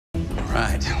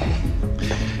right.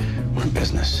 We're in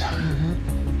business.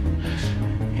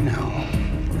 You know,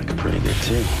 looking pretty good,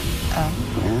 too. Oh?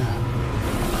 Yeah.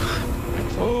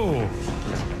 Oh,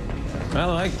 I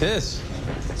like this.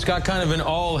 It's got kind of an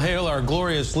all hail our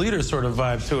glorious leader sort of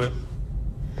vibe to it.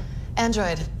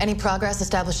 Android, any progress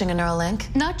establishing a neural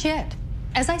link? Not yet.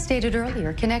 As I stated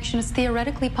earlier, connection is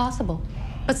theoretically possible,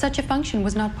 but such a function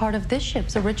was not part of this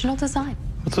ship's original design.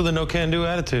 What's with the no-can-do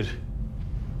attitude?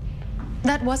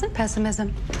 That wasn't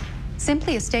pessimism.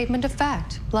 Simply a statement of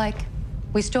fact, like,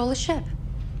 we stole a ship.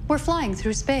 We're flying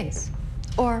through space.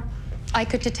 Or, I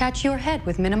could detach your head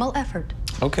with minimal effort.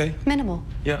 Okay. Minimal.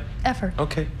 Yeah. Effort.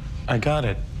 Okay. I got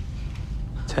it.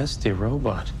 Testy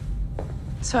robot.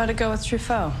 So how'd it go with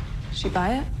Truffaut? She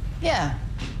buy it? Yeah,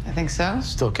 I think so.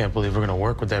 Still can't believe we're gonna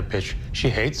work with that bitch. She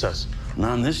hates us.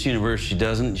 Not in this universe, she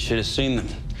doesn't. You should have seen them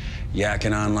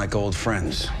yakking on like old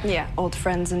friends. Yeah, old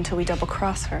friends until we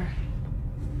double-cross her.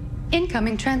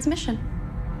 Incoming transmission.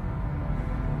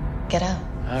 Get out.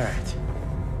 All right.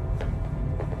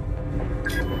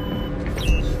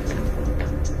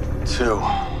 Two.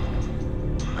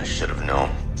 I should have known.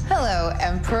 Hello,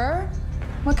 Emperor.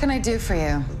 What can I do for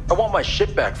you? I want my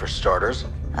ship back for starters.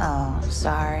 Oh,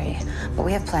 sorry. But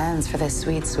we have plans for this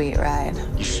sweet, sweet ride.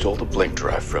 You stole the blink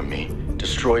drive from me,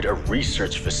 destroyed a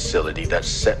research facility that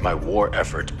set my war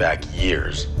efforts back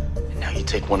years, and now you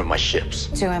take one of my ships.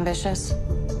 Too ambitious?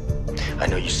 I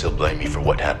know you still blame me for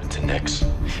what happened to Nyx.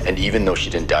 And even though she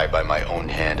didn't die by my own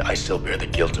hand, I still bear the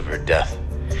guilt of her death.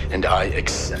 And I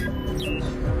accept.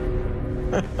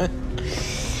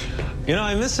 You know,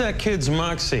 I miss that kid's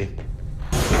moxie.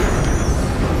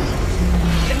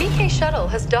 The Mickey shuttle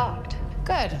has docked.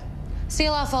 Good.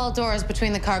 Seal off all doors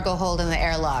between the cargo hold and the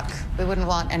airlock. We wouldn't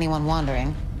want anyone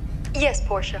wandering. Yes,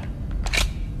 Portia.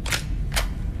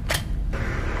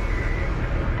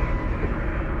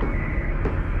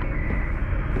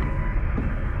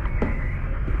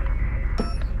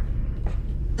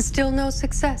 Still no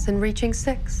success in reaching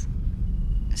 6.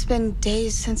 It's been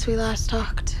days since we last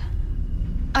talked.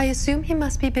 I assume he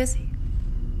must be busy.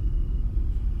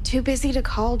 Too busy to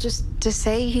call just to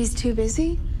say he's too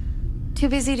busy? Too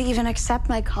busy to even accept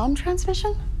my comm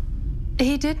transmission?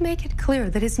 He did make it clear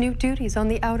that his new duties on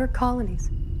the outer colonies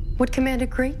would command a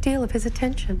great deal of his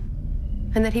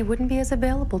attention, and that he wouldn't be as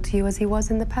available to you as he was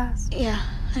in the past. Yeah,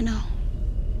 I know.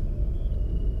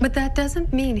 But that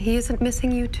doesn't mean he isn't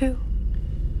missing you too.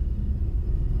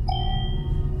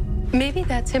 Maybe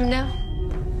that's him now.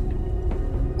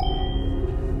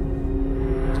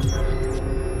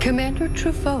 Commander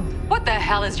Truffaut. What the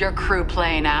hell is your crew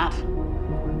playing at?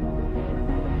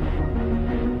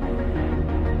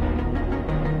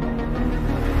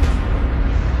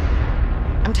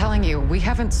 I'm telling you, we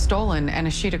haven't stolen an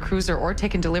Ashita cruiser or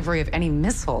taken delivery of any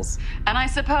missiles. And I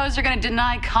suppose you're gonna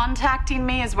deny contacting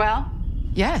me as well?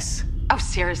 Yes. Oh,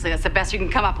 seriously, that's the best you can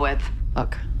come up with.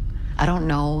 Look, I don't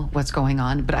know what's going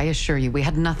on, but I assure you, we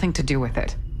had nothing to do with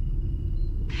it.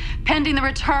 Pending the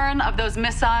return of those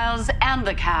missiles and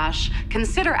the cash,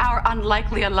 consider our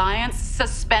unlikely alliance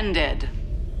suspended.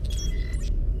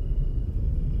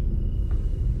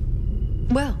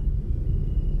 Well,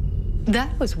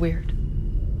 that was weird.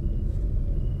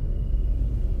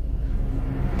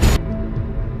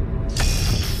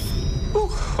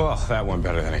 Well, that went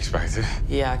better than expected.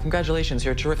 Yeah, congratulations.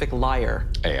 You're a terrific liar.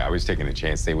 Hey, I was taking a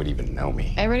chance they would even know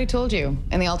me. I already told you.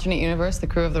 In the alternate universe, the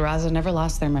crew of the Raza never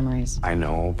lost their memories. I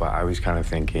know, but I was kind of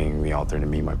thinking the alternate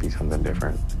me might be something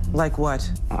different. Like what?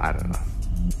 I don't know.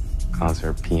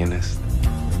 Concert pianist.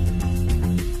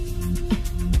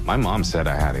 My mom said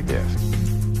I had a gift.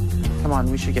 Come on,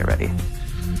 we should get ready.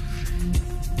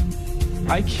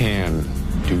 I can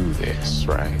do this,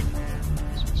 right?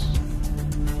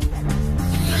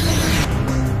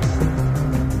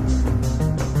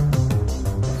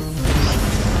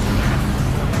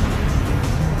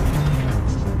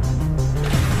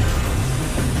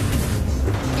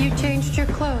 You changed your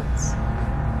clothes.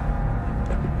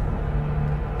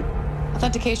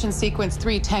 Authentication sequence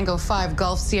 3 Tango 5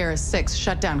 Golf Sierra 6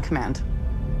 shutdown command.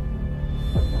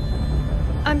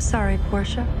 I'm sorry,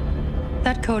 Portia.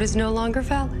 That code is no longer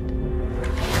valid.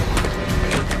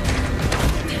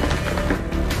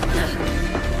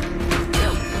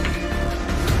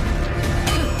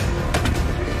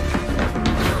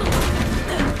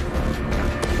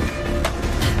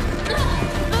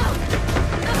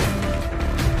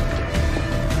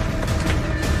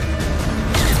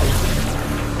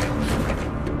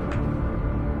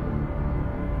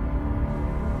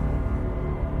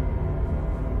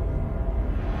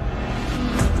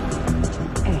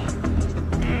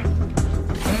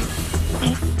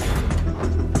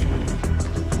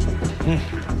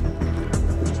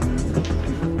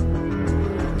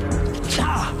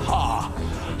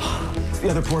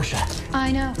 other Portia?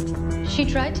 I know. She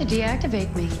tried to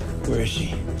deactivate me. Where is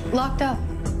she? Locked up.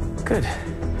 Good.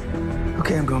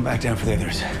 Okay, I'm going back down for the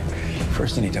others.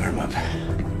 First, I need to arm up.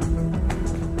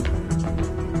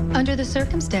 Under the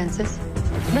circumstances,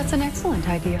 that's an excellent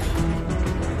idea.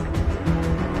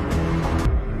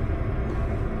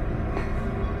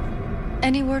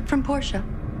 Any word from Portia?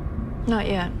 Not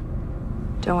yet.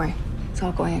 Don't worry. It's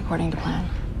all going according to plan.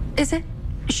 Is it?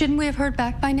 Shouldn't we have heard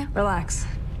back by now? Relax.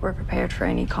 We're prepared for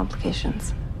any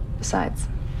complications. Besides,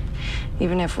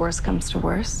 even if worse comes to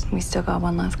worse, we still got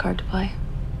one last card to play.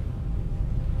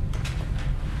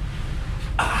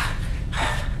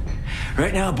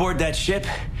 Right now, aboard that ship,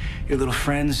 your little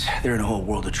friends, they're in a whole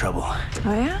world of trouble. Oh,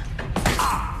 yeah?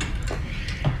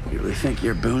 You really think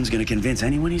your Boone's gonna convince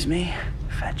anyone he's me?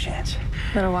 Fat chance.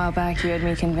 A little while back, you had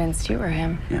me convinced you were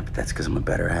him. Yeah, but that's because I'm a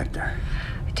better actor.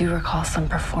 I do recall some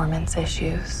performance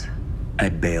issues. I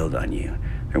bailed on you.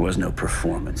 There was no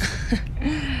performance.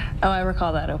 Oh, I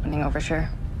recall that opening overture.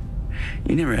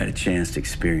 You never had a chance to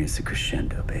experience the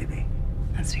crescendo, baby.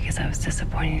 That's because I was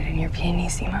disappointed in your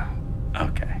pianissimo.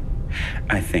 Okay.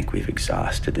 I think we've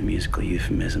exhausted the musical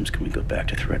euphemisms. Can we go back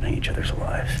to threatening each other's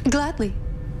lives? Gladly.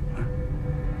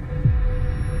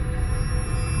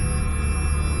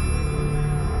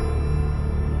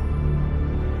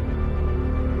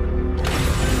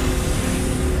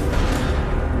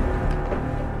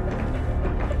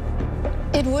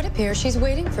 It would appear she's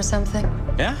waiting for something.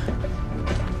 Yeah?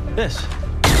 This.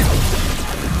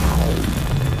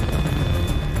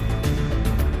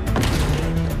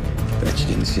 Bet you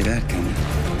didn't see that coming.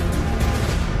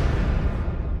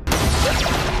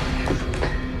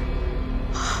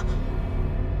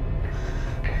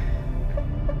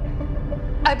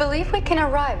 I believe we can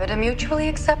arrive at a mutually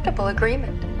acceptable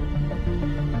agreement.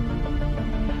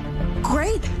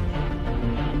 Great.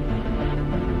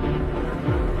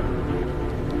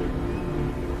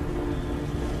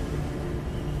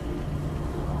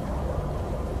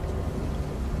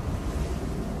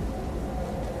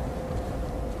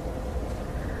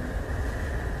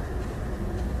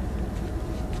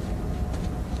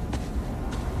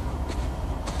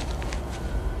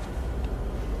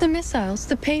 The missiles,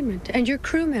 the payment, and your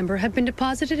crew member have been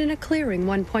deposited in a clearing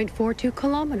 1.42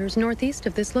 kilometers northeast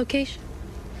of this location.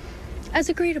 As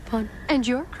agreed upon. And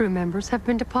your crew members have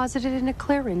been deposited in a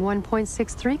clearing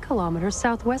 1.63 kilometers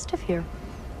southwest of here.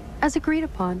 As agreed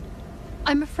upon.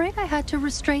 I'm afraid I had to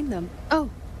restrain them. Oh,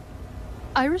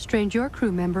 I restrained your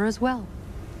crew member as well.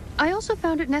 I also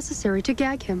found it necessary to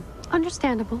gag him.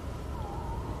 Understandable.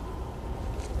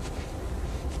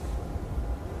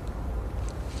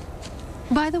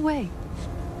 By the way,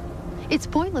 it's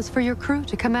pointless for your crew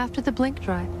to come after the blink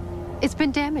drive. It's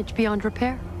been damaged beyond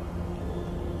repair.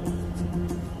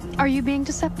 Are you being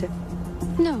deceptive?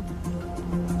 No.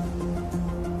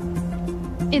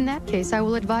 In that case, I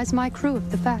will advise my crew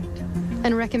of the fact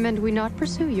and recommend we not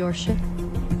pursue your ship.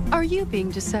 Are you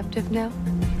being deceptive now?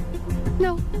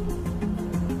 No.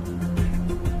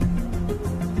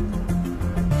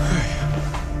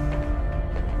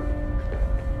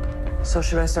 So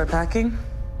should I start packing?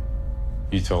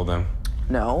 You told them?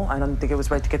 No, I don't think it was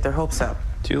right to get their hopes up.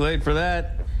 Too late for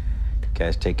that.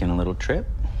 Guys taking a little trip?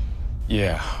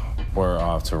 Yeah, we're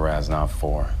off to Raznov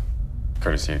 4.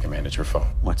 Courtesy of Commander Truffaut.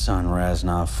 What's on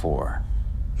Raznov 4?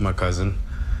 My cousin.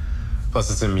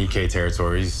 Plus it's in Mikkei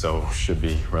territories, so should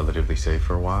be relatively safe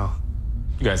for a while.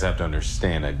 You guys have to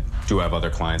understand, I do have other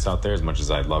clients out there. As much as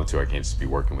I'd love to, I can't just be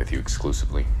working with you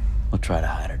exclusively. We'll try to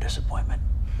hide our disappointment.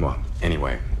 Well,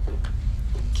 anyway,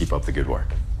 keep up the good work.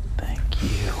 Thank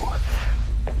you.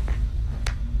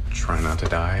 Try not to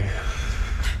die.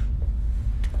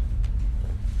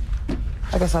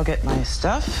 I guess I'll get my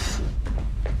stuff.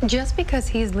 Just because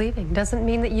he's leaving doesn't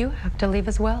mean that you have to leave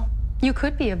as well. You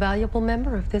could be a valuable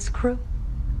member of this crew.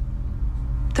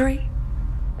 3.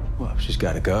 Well, if she's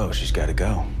got to go, she's got to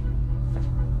go.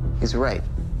 He's right.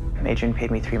 Adrian paid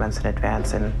me 3 months in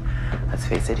advance, and let's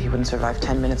face it, he wouldn't survive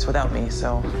 10 minutes without me,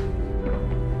 so...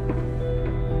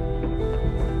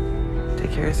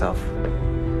 Take care of yourself.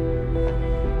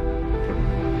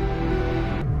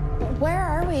 Where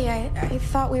are we? I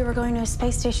thought we were going to a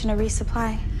space station to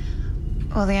resupply.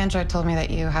 Well, the android told me that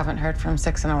you haven't heard from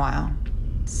Six in a while.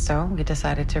 So we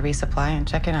decided to resupply and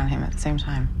check in on him at the same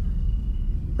time.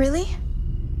 Really?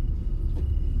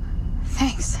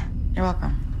 Thanks. You're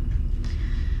welcome.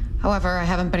 However, I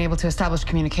haven't been able to establish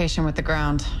communication with the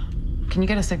ground. Can you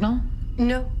get a signal?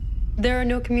 No. There are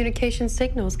no communication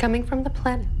signals coming from the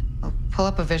planet. Well, pull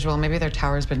up a visual. Maybe their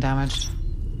tower's been damaged.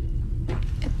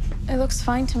 It looks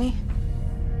fine to me.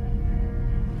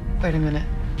 Wait a minute.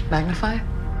 Magnify?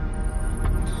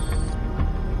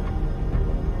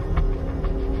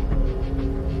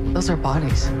 Those are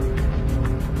bodies.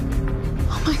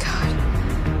 Oh my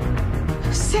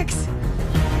God. 6.